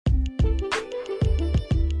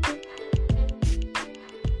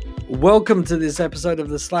Welcome to this episode of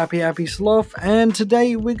the Slappy Happy Sloth, and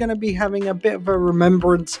today we're going to be having a bit of a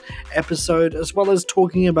remembrance episode as well as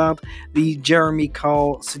talking about the Jeremy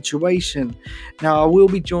Kyle situation. Now, I will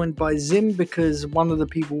be joined by Zim because one of the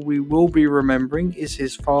people we will be remembering is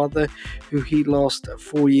his father, who he lost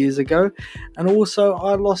 4 years ago, and also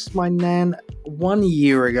I lost my nan 1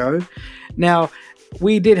 year ago. Now,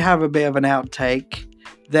 we did have a bit of an outtake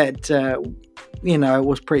that it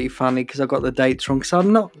was pretty funny because I got the dates wrong. So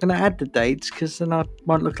I'm not going to add the dates because then I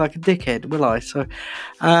won't look like a dickhead, will I? So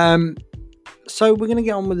we're going to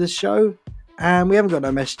get on with the show. And we haven't got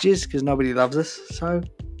no messages because nobody loves us. So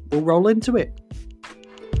we'll roll into it.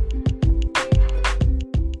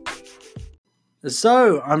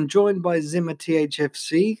 So I'm joined by Zimmer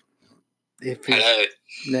THFC. Hello.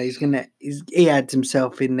 No, he adds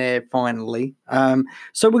himself in there finally.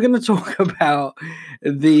 So we're going to talk about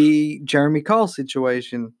the Jeremy Kyle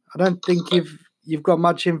situation. I don't think you've got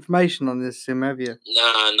much information on this, Sim, have you?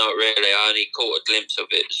 No, not really. I only caught a glimpse of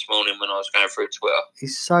it this morning when I was going through Twitter.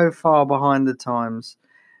 He's so far behind the times.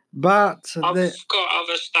 But I've got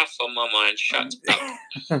other stuff on my mind. Shut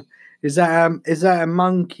up. Is that a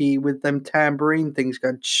monkey with them tambourine things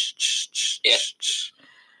going? Yeah.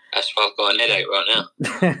 That's why I've got an headache right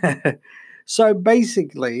now. So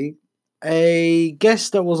basically, a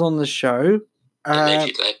guest that was on the show,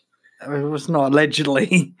 Allegedly. It was not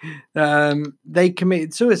allegedly, they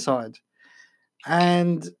committed suicide.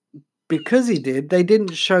 And because he did, they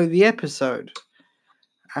didn't show the episode.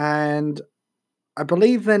 And I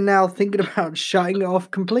believe they're now thinking about shutting it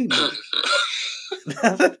off completely.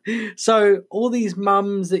 So all these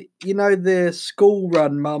mums, the school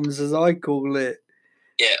run mums, as I call it,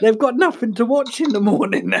 yeah, they've got nothing to watch in the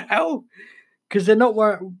morning now because they're not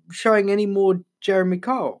showing any more Jeremy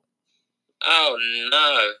Kyle. Oh,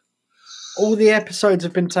 no. All the episodes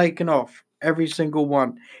have been taken off. Every single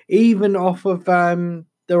one. Even off of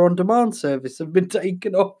their on-demand service have been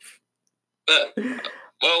taken off. But,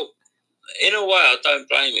 well, in a way, I don't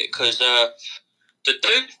blame it because the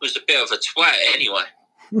dude was a bit of a twat anyway.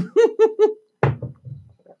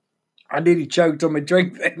 I nearly choked on my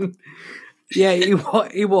drink then. Yeah,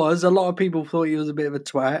 he was. A lot of people thought he was a bit of a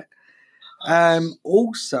twat.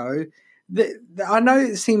 Also, I know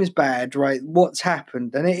it seems bad, right? What's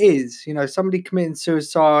happened, and it is. Somebody committing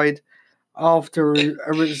suicide after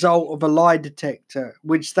a result of a lie detector,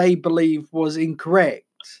 which they believe was incorrect.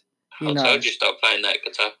 I told you stop playing that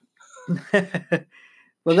guitar.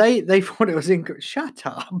 Well, they thought it was incorrect. Shut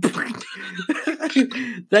up.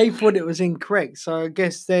 They thought it was incorrect, so I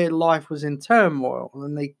guess their life was in turmoil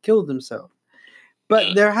and they killed themselves.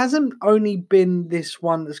 But there hasn't only been this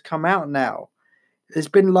one that's come out now. There's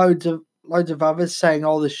been loads of others saying,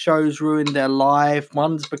 "Oh, the show's ruined their life."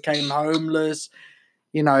 One's became homeless.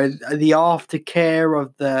 The aftercare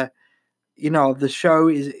of the show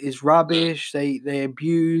is rubbish. They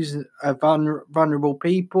abuse vulnerable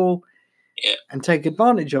people. Yeah. And take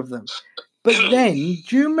advantage of them. But then,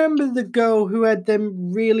 do you remember the girl who had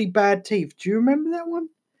them really bad teeth? Do you remember that one?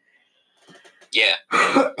 Yeah.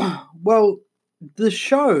 Well, the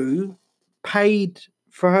show paid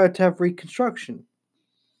for her to have reconstruction.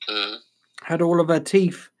 Had all of her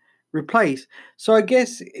teeth replaced. So I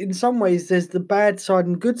guess in some ways there's the bad side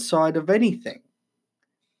and good side of anything.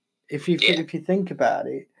 If you think about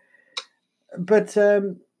it. But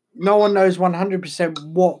no one knows 100%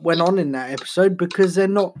 what went on in that episode because they're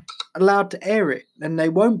not allowed to air it, and they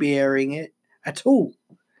won't be airing it at all.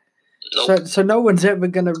 Nope. So no one's ever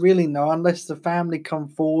going to really know unless the family come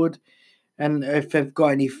forward, and if they've got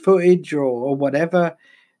any footage or whatever,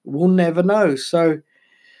 we'll never know. So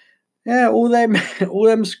yeah, all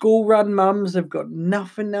them school run mums have got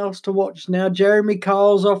nothing else to watch now. Jeremy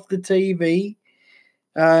Kyle's off the TV.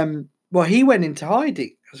 Well, he went into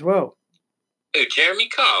hiding as well. Who, Jeremy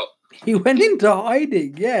Kyle? He went into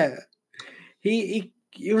hiding, yeah. He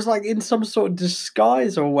was like in some sort of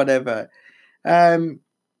disguise or whatever.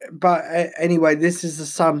 But anyway, this is the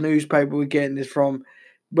Sun newspaper we're getting this from,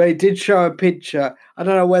 where he did show a picture. I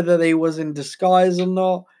don't know whether he was in disguise or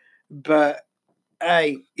not, but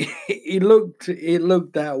hey, it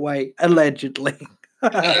looked that way, allegedly.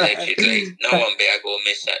 Allegedly. No one will be able to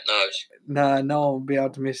miss that nose. No one will be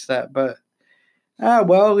able to miss that, but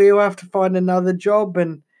well, he'll have to find another job.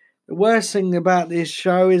 And the worst thing about this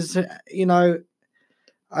show is,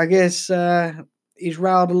 I guess he's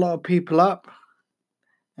riled a lot of people up.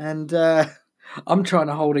 And I'm trying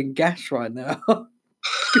to hold in gas right now.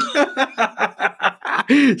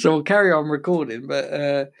 So we'll carry on recording.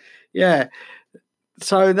 But yeah,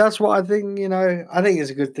 so that's what I think, I think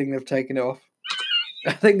it's a good thing they've taken it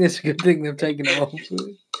off.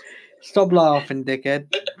 Stop laughing,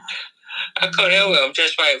 dickhead. I can't help it. I'm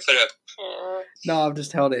just waiting for the... No, I've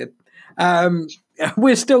just held it in.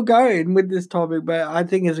 We're still going with this topic, but I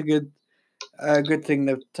think it's a good thing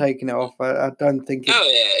they've taken it off. I don't think it... Oh,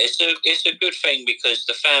 yeah. It's a good thing because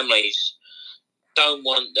the families don't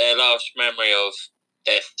want their last memory of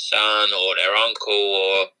their son or their uncle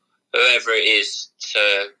or whoever it is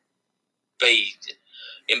to be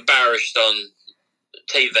embarrassed on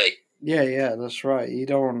TV. Yeah, that's right. You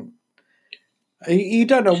don't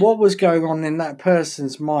know what was going on in that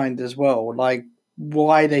person's mind as well, like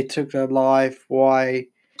why they took their life, why,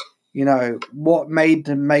 what made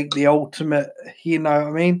them make the ultimate, you know what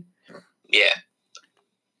I mean? Yeah.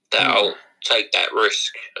 I'll take that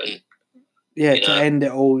risk. And, to end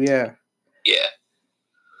it all, yeah. Yeah.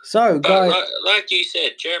 So, but guys... like you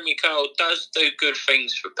said, Jeremy Kyle does do good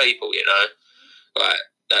things for people, like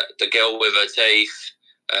the girl with her teeth.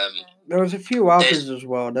 There was a few others as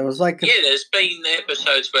well. There was there's been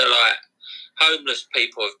episodes where homeless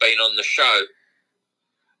people have been on the show,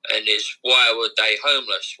 and it's why were they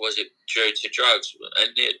homeless? Was it due to drugs?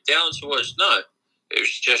 And the answer was no. It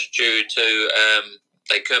was just due to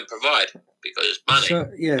they couldn't provide because money.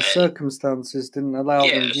 Circumstances didn't allow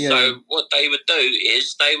them. Yeah. So what they would do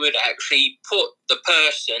is they would actually put the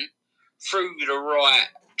person through the right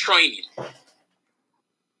training.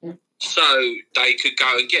 So they could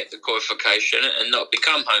go and get the qualification and not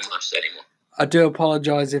become homeless anymore. I do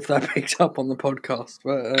apologise if that picks up on the podcast,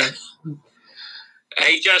 but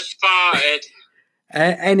he just farted.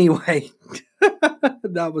 Anyway,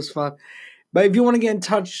 that was fun. But if you want to get in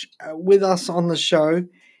touch with us on the show,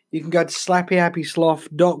 you can go to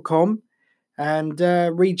slappyhappysloth.com and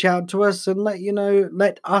reach out to us and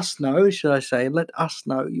let us know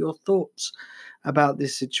your thoughts about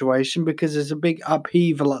this situation, because there's a big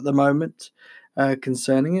upheaval at the moment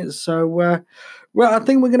concerning it. So, I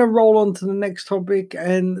think we're going to roll on to the next topic,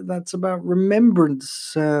 and that's about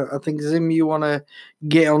remembrance. I think, Zim, you want to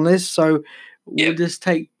get on this, so we'll just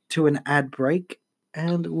take to an ad break,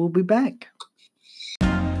 and we'll be back.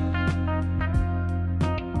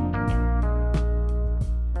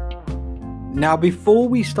 Now, before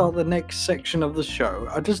we start the next section of the show,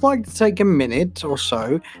 I'd just like to take a minute or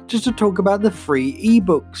so just to talk about the free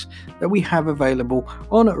ebooks that we have available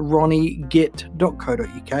on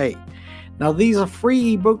ronniegit.co.uk. Now, these are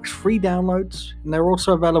free ebooks, free downloads, and they're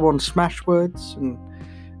also available on Smashwords and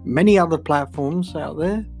many other platforms out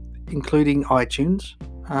there, including iTunes.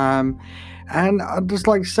 And I'd just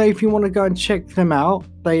like to say, if you want to go and check them out,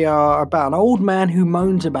 they are about an old man who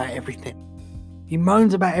moans about everything. He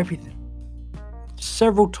moans about everything.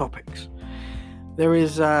 Several topics. There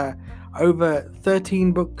is over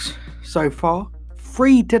 13 books so far,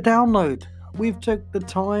 free to download. We've took the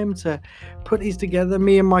time to put these together,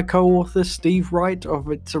 me and my co-author Steve Wright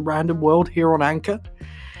of It's a Random World here on Anchor,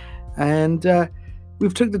 and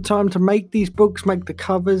we've took the time to make these books, make the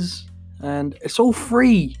covers, and it's all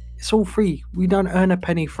free. We don't earn a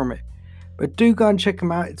penny from it, but do go and check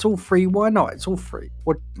them out. It's all free. Why not? It's all free.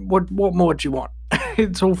 What more do you want?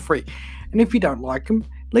 It's all free. And if you don't like them,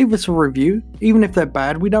 leave us a review. Even if they're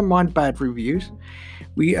bad, we don't mind bad reviews.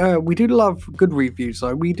 We do love good reviews,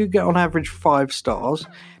 though. We do get on average 5 stars,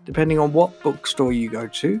 depending on what bookstore you go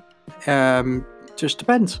to. Just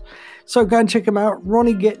depends. So go and check them out.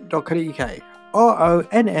 ronniegit.co.uk.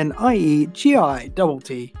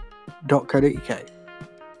 ronniegit.co.uk.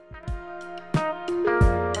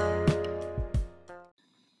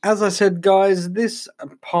 As I said, guys, this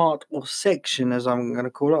part or section, as I'm going to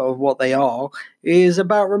call it, of what they are, is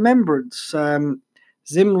about remembrance.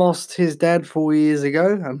 Zim lost his dad 4 years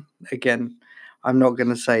ago. Again, I'm not going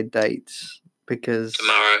to say dates because...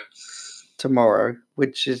 Tomorrow,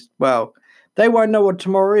 which is, well, they won't know what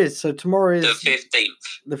tomorrow is. So tomorrow is... The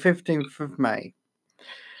 15th. The 15th of May.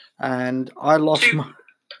 And I lost my...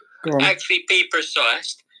 Go on. Actually, be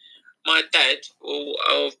precise. My dad will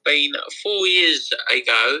have been 4 years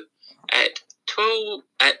ago at 2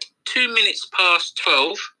 minutes past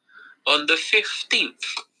 12 on the 15th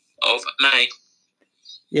of May.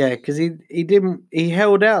 Yeah, because he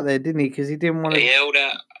held out there, didn't he? Because he didn't want to... He held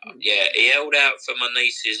out for my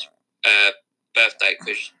niece's birthday,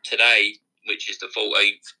 because today, which is the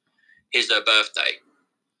 14th, is her birthday.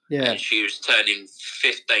 Yeah. And she was turning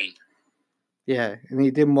 15. Yeah, and he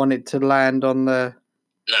didn't want it to land on the...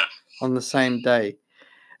 No. On the same day.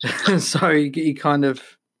 So he kind of...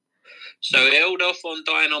 So he held off on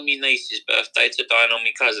dying on my niece's birthday to dying on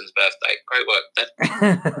my cousin's birthday. Great work, Dad.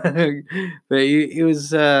 But he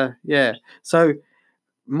was, yeah. So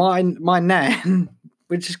my nan,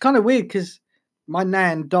 which is kind of weird because my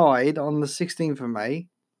nan died on the 16th of May,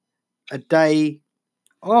 a day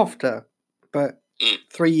after. But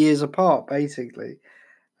 3 years apart, basically.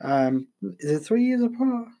 Is it 3 years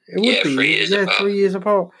apart? It would be. 3 years apart. 3 years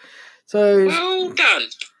apart. So, well done.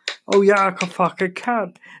 Oh yeah, I can fucking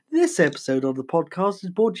cunt. This episode of the podcast is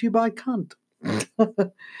brought to you by cunt.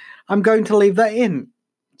 I'm going to leave that in.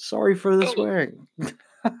 Sorry for the swearing. No,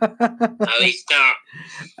 he's not.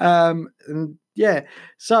 And yeah.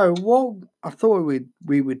 So what I thought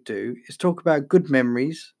we would do is talk about good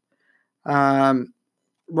memories,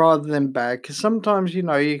 rather than bad. Because sometimes you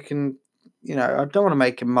can, I don't want to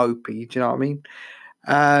make it mopey. Do you know what I mean?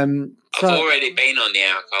 I've already been on the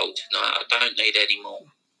alcohol tonight. I don't need any more.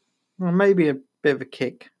 Well, maybe a bit of a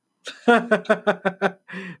kick. Bit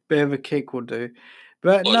of a kick will do.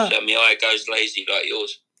 But my eye goes lazy like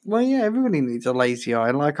yours. Well, yeah, everybody needs a lazy eye.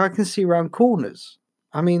 Like, I can see around corners.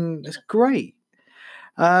 I mean, it's great.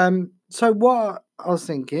 So what I was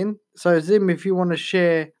thinking, so Zim, if you want to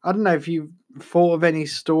share, I don't know if you've thought of any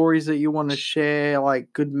stories that you want to share,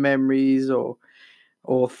 like good memories or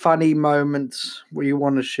funny moments where you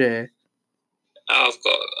want to share. I've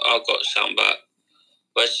got some, but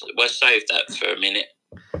we'll save that for a minute.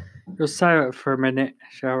 We'll save it for a minute,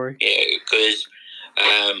 shall we? Yeah, because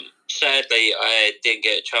sadly I didn't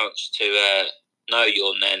get a chance to know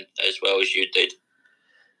your nan as well as you did.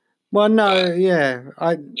 Well, no, yeah,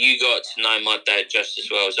 you got to know my dad just as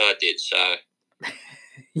well as I did, so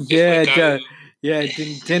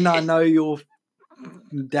didn't I know your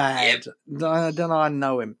dad? Yep. Don't I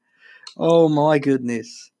know him? Oh my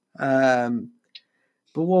goodness.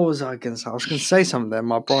 But what was I going to say? I was going to say something there.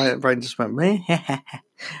 My brain just went meh.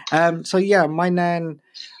 So yeah, my nan.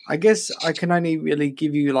 I guess I can only really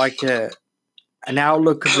give you like an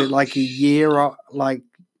outlook of it, like a year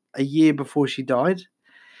before she died,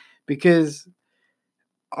 because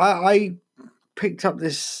I picked up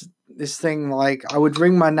this thing. Like, I would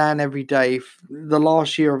ring my nan every day. The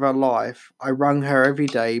last year of her life, I rung her every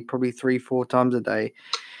day, probably 3-4 times a day.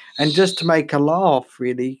 And just to make her laugh,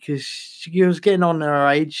 really, because she was getting on her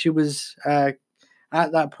age. She was, at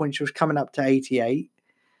that point, she was coming up to 88.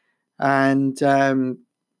 And,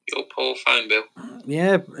 your poor phone bill.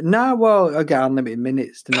 Yeah. No, well, I get unlimited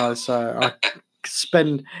minutes, didn't I? So I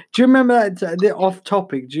spend... Do you remember that, off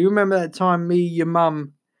topic, do you remember that time me, your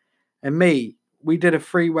mum, and me, we did a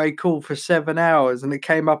 3-way call for 7 hours, and it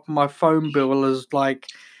came up on my phone bill as, like,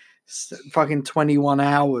 fucking 21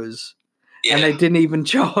 hours. Yeah. And they didn't even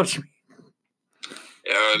charge me.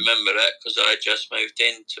 Yeah, I remember that because I just moved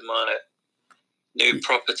into my new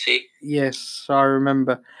property. Yes, I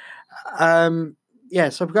remember. Yeah,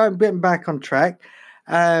 so I'm getting back on track.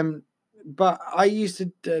 But I used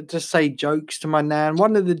to just say jokes to my nan.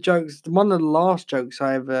 One of the last jokes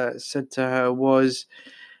I ever said to her was,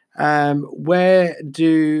 where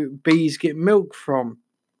do bees get milk from?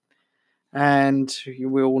 And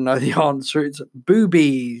we all know the answer. It's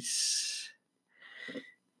boobies.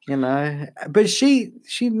 But she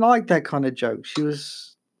liked that kind of joke. She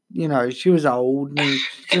was, she was old and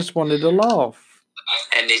just wanted to laugh.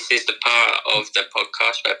 And this is the part of the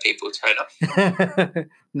podcast where people turn off.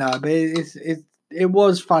 No, but it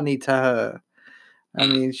was funny to her. I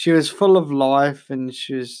mean, she was full of life and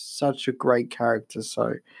she was such a great character.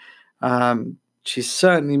 So, she's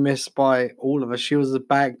certainly missed by all of us. She was the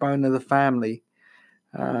backbone of the family.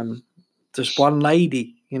 Just one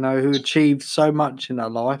lady, who achieved so much in her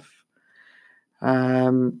life.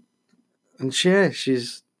 And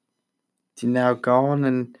she's now gone,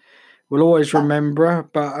 and we'll always remember her.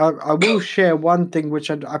 But I will share one thing which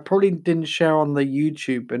I probably didn't share on the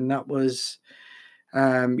YouTube, and that was,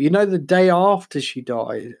 the day after she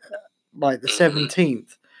died, like the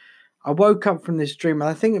 17th, I woke up from this dream, and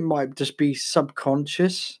I think it might just be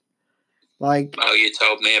subconscious. Like, oh, you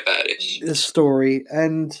told me about it. The story,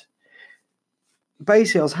 and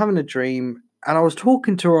basically I was having a dream and I was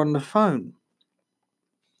talking to her on the phone,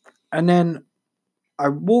 and then I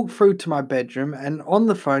walked through to my bedroom, and on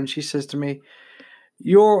the phone she says to me,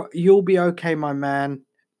 you'll be okay, my man,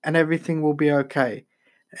 and everything will be okay.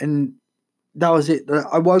 And that was it.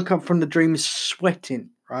 I woke up from the dream sweating,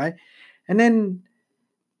 right? And then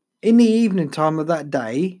in the evening time of that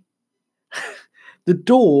day, the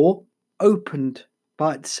door opened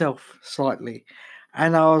by itself slightly,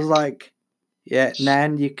 and I was like, yeah,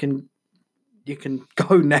 Nan, you can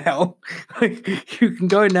go now. You can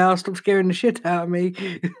go now. Stop scaring the shit out of me.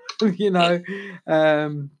 But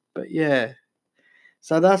yeah.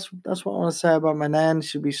 So that's what I want to say about my Nan.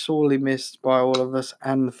 She'll be sorely missed by all of us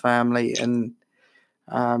and the family, and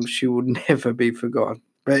she will never be forgotten.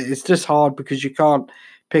 But it's just hard because you can't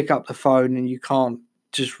pick up the phone and you can't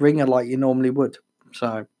just ring her like you normally would.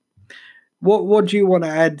 So what do you want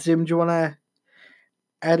to add, Zim? Do you want to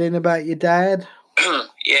add in about your dad?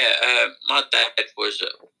 Yeah, my dad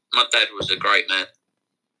was a great man.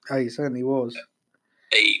 Oh, he certainly was.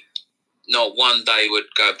 He not one day would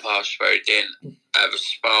go past where he didn't have a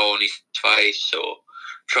smile on his face or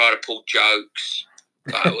try to pull jokes.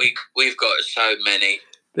 Like we've got so many.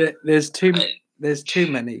 There's too many. There is too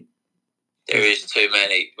many.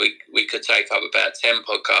 We could take up about 10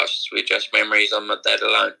 podcasts with just memories on my dad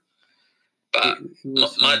alone. But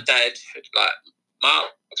my dad, like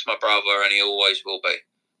Mark's my brother, and he always will be.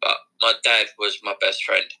 But my dad was my best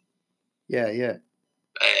friend. Yeah.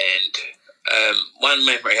 And one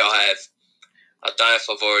memory I have, I don't know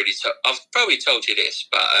if I've probably told you this,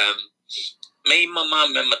 but me, my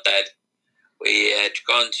mum, and my dad, we had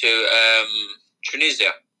gone to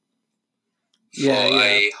Tunisia for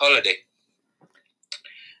a holiday.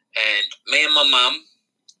 And me and my mum,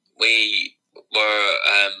 we were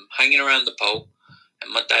hanging around the pool,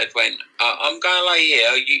 and my dad went, I'm going to lay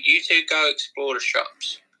here, you two go explore the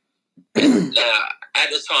shops. Now, at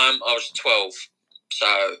the time, I was 12,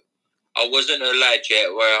 so I wasn't a lad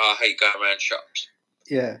yet where I hate going around shops.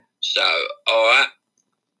 Yeah. So, all right,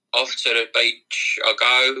 off to the beach I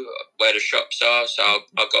go, where the shops are. So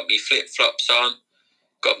I got me flip-flops on,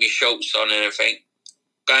 got me shorts on and everything,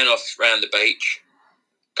 going off around the beach,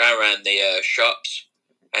 going around the shops,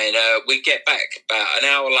 and we get back about an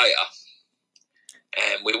hour later,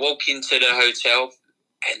 and we walk into the hotel,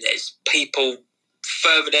 and there's people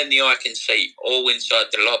further than the eye can see, all inside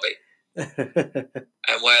the lobby.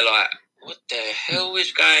 And we're like, what the hell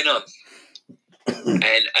is going on?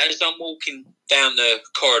 And as I'm walking down the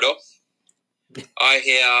corridor, I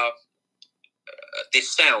hear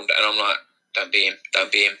this sound, and I'm like, don't be him.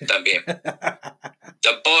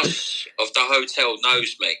 The boss of the hotel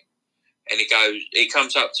knows me, and he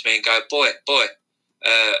comes up to me and goes, boy,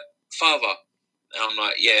 father. And I'm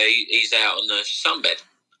like, yeah, he's out on the sunbed.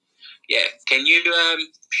 Yeah, can you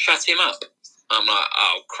shut him up? I'm like,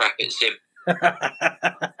 oh crap, it's him.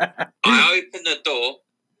 I open the door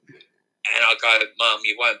and I go, Mum,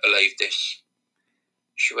 you won't believe this.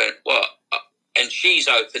 She went, what? And she's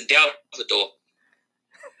opened the other door,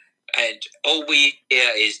 and all we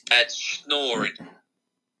hear is Dad snoring.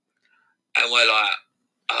 And we're like,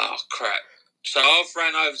 oh crap. So I've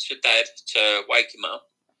ran over to Dad to wake him up.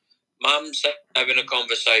 Mum's having a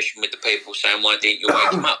conversation with the people saying, why didn't you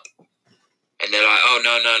wake him up? And they're like, oh,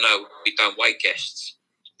 no, we don't wake guests.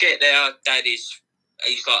 Get there, Dad he's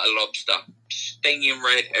like a lobster, stinging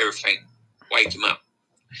red, everything. Wake him up.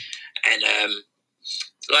 And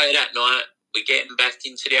later that night, we get him back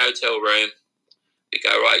into the hotel room. We go,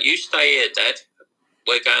 right, you stay here, Dad.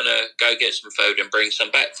 We're going to go get some food and bring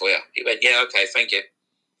some back for you. He went, yeah, okay, thank you.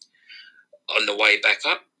 On the way back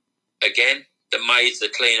up, again, the maid, the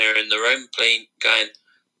cleaner in the room, going,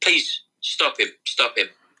 please, stop him.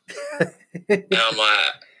 And I'm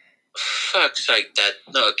like, fuck's sake, Dad,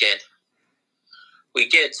 not again. We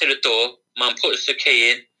get to the door, Mum puts the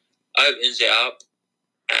key in, opens it up,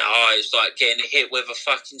 and it's like getting hit with a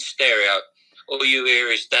fucking stereo. All you hear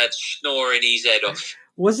is Dad snoring his head off.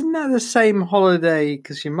 Wasn't that the same holiday,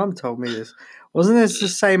 because your mum told me this, wasn't this the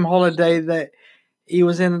same holiday that he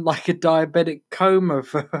was in like a diabetic coma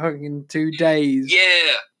for fucking 2 days?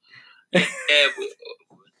 Yeah.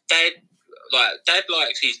 Dad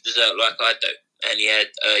likes his dessert like I do, and he had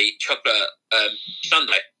a chocolate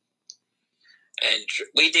sundae. And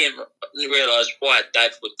we didn't realise why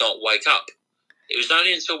Dad would not wake up. It was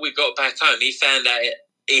only until we got back home he found out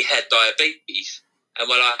he had diabetes, and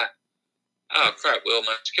we're like, oh crap, we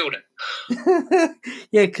almost killed him.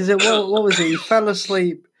 Yeah, because what was it? He fell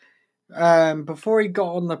asleep before he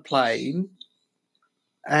got on the plane,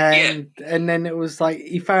 and then it was like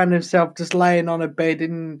he found himself just laying on a bed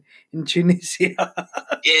in Tunisia.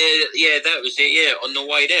 yeah, that was it. Yeah, on the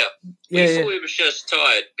way there, we thought he was just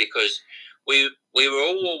tired because we were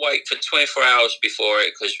all awake for 24 hours before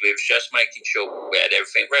it because we were just making sure we had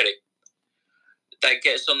everything ready. Dad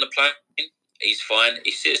gets on the plane. He's fine.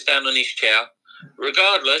 He sits down on his chair.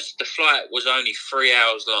 Regardless, the flight was only 3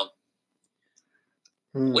 hours long.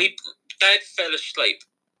 Dad fell asleep,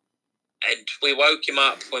 and we woke him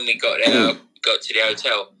up when we got to the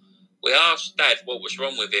hotel. We asked Dad what was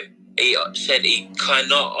wrong with him. He said he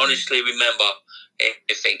cannot honestly remember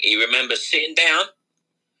anything. He remembers sitting down,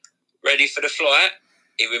 ready for the flight.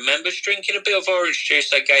 He remembers drinking a bit of orange juice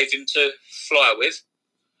they gave him to fly with,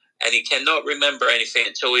 and he cannot remember anything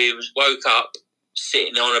until he woke up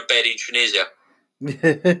sitting on a bed in Tunisia. And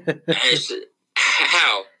it's,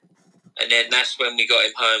 how? And then that's when we got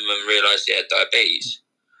him home and realised he had diabetes.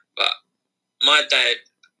 But my dad,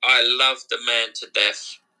 I love the man to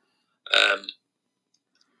death.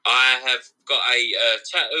 I have got a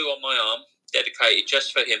tattoo on my arm dedicated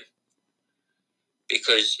just for him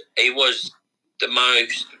because he was the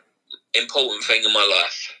most important thing in my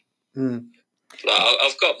life. Mm. Like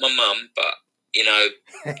I've got my mum, but you know,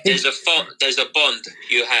 there's a bond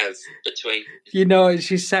you have between. You know,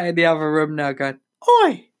 she's sat in the other room now, going,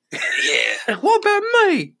 "Oi, yeah, what about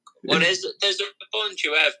me?" Well, there's a bond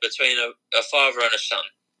you have between a father and a son.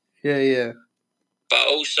 Yeah. But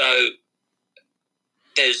also,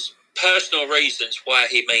 there's personal reasons why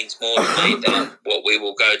he means more to me than what we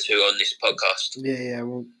will go to on this podcast. Yeah.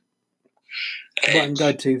 Well, won't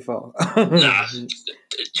go too far. Nah,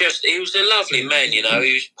 just he was a lovely man. You know,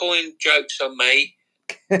 he was pulling jokes on me.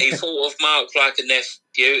 He thought of Mark like a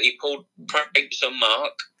nephew. He pulled pranks on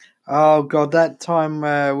Mark. Oh God, that time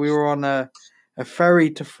we were on a ferry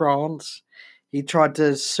to France. He tried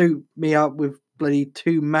to suit me up with bloody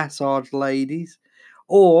 2 massage ladies.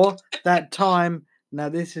 Or that time, now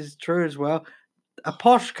this is true as well, a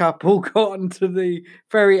posh couple got onto the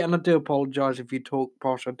ferry, and I do apologise if you talk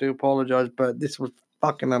posh, I do apologise, but this was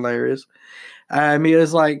fucking hilarious. He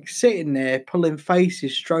was like sitting there, pulling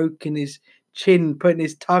faces, stroking his chin, putting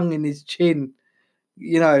his tongue in his chin,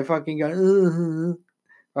 you know, fucking going,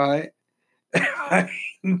 right?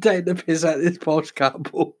 Take the piss out of this posh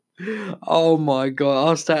couple. Oh my God, I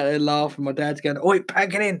was sat there laughing. My dad's going, "Oi,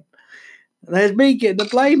 pack it in." And there's me getting the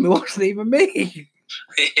blame. It wasn't even me.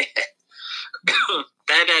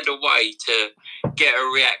 Dad had a way to get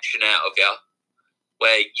a reaction out of you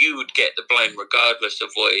where you would get the blame regardless of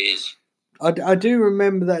what it is. I do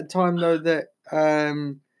remember that time though that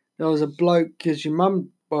there was a bloke, because your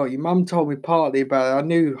mum told me partly about it. I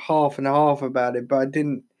knew half and half about it, but I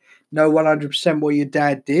didn't know 100% what your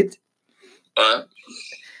dad did.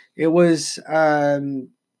 It was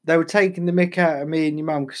they were taking the mick out of me and your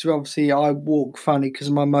mum because obviously I walk funny because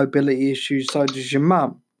of my mobility issues. So does your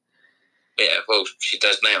mum. Yeah, well, she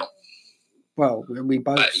does now. Well, we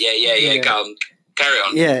both. Yeah. Go on, carry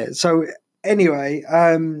on. Yeah. So anyway,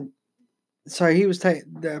 so he was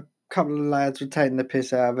taking, a couple of lads were taking the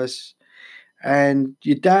piss out of us, and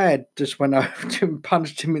your dad just went over to him and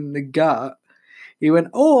punched him in the gut. He went,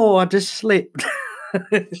 "Oh, I just slipped."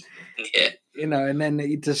 Yeah. You know, and then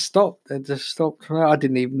it just stopped. It just stopped. I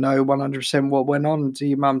didn't even know 100% what went on until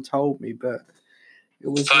your mum told me, but it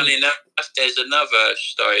was funny enough. There's another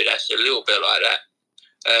story that's a little bit like that.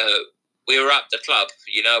 We were at the club,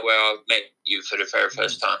 you know, where I met you for the very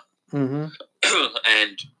first time. Mm-hmm.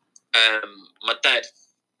 And my dad,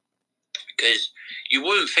 because you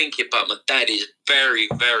wouldn't think it, but my dad is very,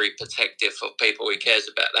 very protective of people he cares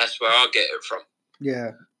about. That's where I get it from.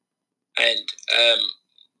 Yeah. And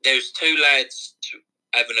there was 2 lads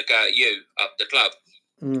having a go at you up the club.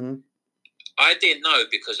 Mm-hmm. I didn't know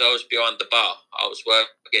because I was behind the bar. I was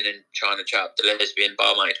working and trying to chat up the lesbian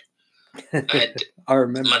barmaid. And I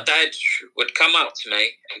remember. My dad would come up to me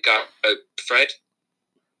and go, "Oh, Fred,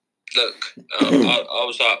 look." I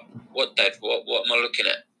was like, "What, Dad? What am I looking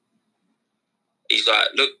at?" He's like,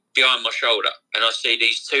 "Look behind my shoulder," and I see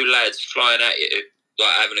these 2 lads flying at you,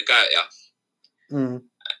 like having a go at you. Mm.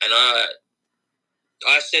 And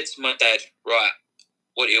I said to my dad, "Right,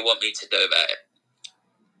 what do you want me to do about it?"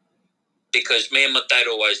 Because me and my dad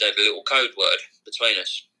always had a little code word between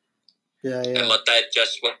us. Yeah. And my dad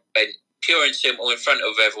just went pure and simple in front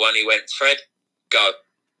of everyone. He went, "Fred, go."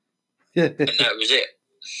 And that was it.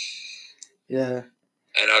 Yeah.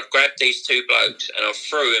 And I grabbed these 2 blokes and I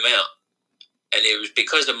threw him out. And it was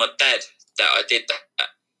because of my dad that I did that.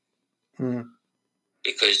 Mm.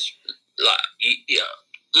 Because,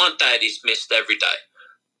 my dad is missed every day.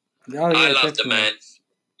 Oh, yeah, I love definitely. the man.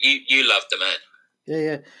 You love the man.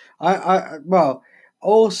 Yeah. Well,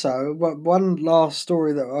 also, one last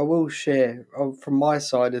story that I will share from my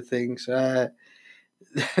side of things. The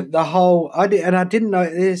whole I didn't know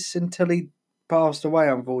this until he passed away,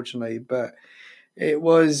 unfortunately. But it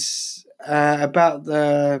was about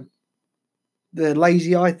the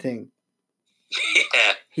lazy eye thing.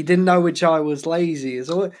 Yeah. He didn't know which eye was lazy.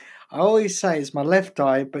 I always say it's my left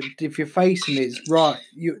eye, but if you're facing it, it's right.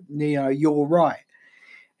 You're right.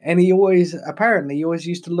 And he always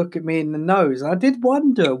used to look at me in the nose. And I did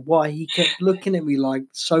wonder why he kept looking at me like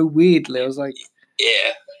so weirdly. I was like,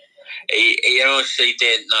 yeah, he honestly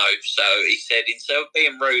didn't know. So he said instead of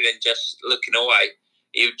being rude and just looking away,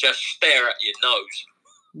 he would just stare at your nose.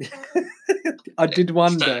 I did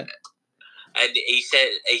wonder. And he said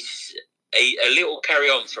a little carry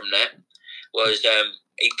on from that was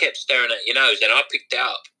he kept staring at your nose, and I picked it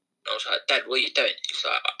up. I was like, "Dad, what are you doing?" He's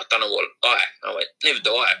like, "I don't know what eye." I went, "Neither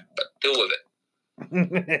do I, but deal with it."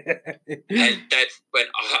 And Dad went,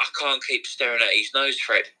 "I can't keep staring at his nose,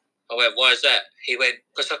 Fred." I went, why is that? He went,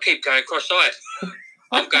 because I keep going cross-eyed.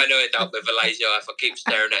 I'm going to end up with a lazy eye if I keep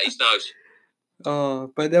staring at his nose.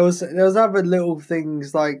 Oh, but there was other little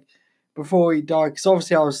things like before he died, because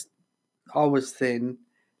obviously I was thin,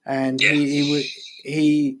 and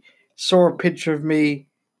he saw a picture of me,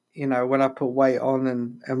 you know, when I put weight on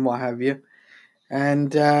and what have you,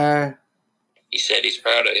 and he said he's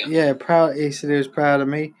proud of you. Yeah, proud. He said he was proud of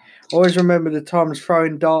me. Always remember the times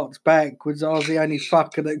throwing darts backwards. I was the only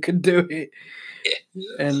fucker that could do it.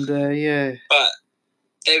 Yeah, and yeah. But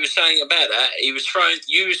they were saying about that, you was throwing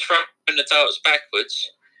the darts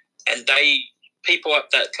backwards, and people up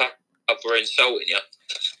that club were insulting you.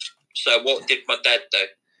 So what did my dad do?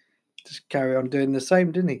 Just carry on doing the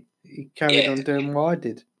same, didn't he? He carried on doing what I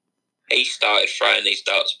did. He started throwing these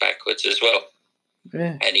darts backwards as well.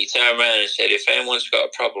 Yeah. And he turned around and said, if anyone's got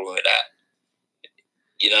a problem with that,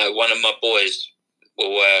 you know, one of my boys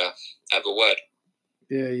will have a word.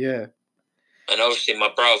 Yeah. And obviously my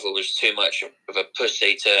brother was too much of a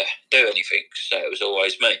pussy to do anything, so it was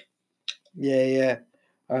always me. Yeah.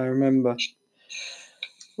 I remember.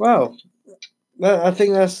 Well, I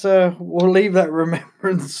think that's we'll leave that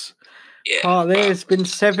remembrance part there. It's been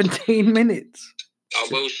 17 minutes. I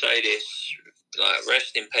will say this, like,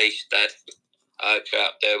 rest in peace, Dad. I hope you're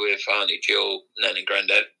up there with Auntie Jill, Nan and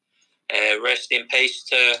Grandad. Rest in peace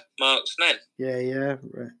to Mark's Nan. Yeah.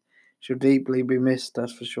 She'll deeply be missed,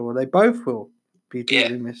 that's for sure. They both will be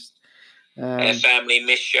deeply missed. Our family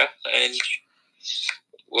miss you, and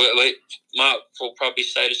Mark will probably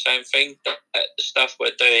say the same thing. But the stuff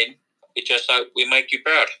we're doing, we just hope we make you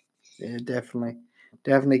proud. Yeah, definitely.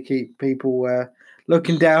 Definitely keep people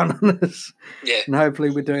looking down on us. Yeah. And hopefully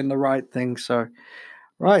we're doing the right thing. So,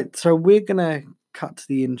 right. So we're going to cut to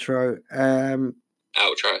the intro. Outro.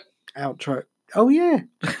 Oh, yeah.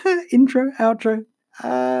 Intro, outro.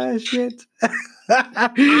 Shit.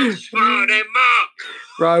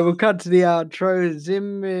 Right, we'll cut to the outro.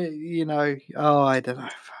 Zim, you know, I don't know.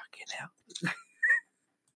 Fucking hell.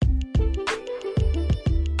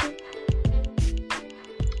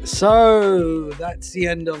 So, that's the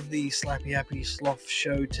end of the Slappy Happy Sloth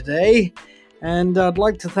show today. And I'd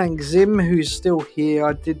like to thank Zim, who's still here.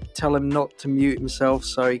 I did tell him not to mute himself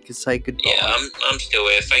so he could say goodbye. Yeah, I'm still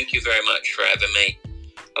here. Thank you very much for having me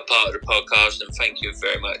a part of the podcast, and thank you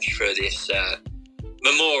very much for this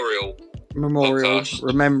memorial podcast.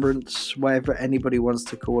 Remembrance, whatever anybody wants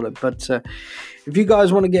to call it. But if you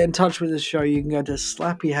guys want to get in touch with the show, you can go to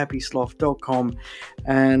slappyhappysloth.com,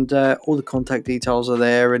 and all the contact details are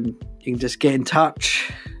there, and you can just get in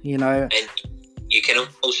touch, you know. And you can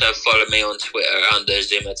also follow me on Twitter under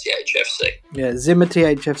ZimmerTHFC. Yeah,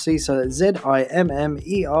 ZimmerTHFC, so that's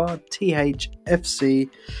ZIMMERTHFC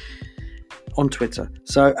on Twitter.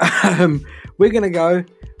 So we're going to go.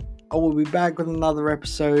 I will be back with another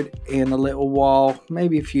episode in a little while,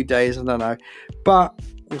 maybe a few days, I don't know. But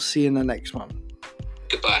we'll see you in the next one.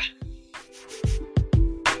 Goodbye.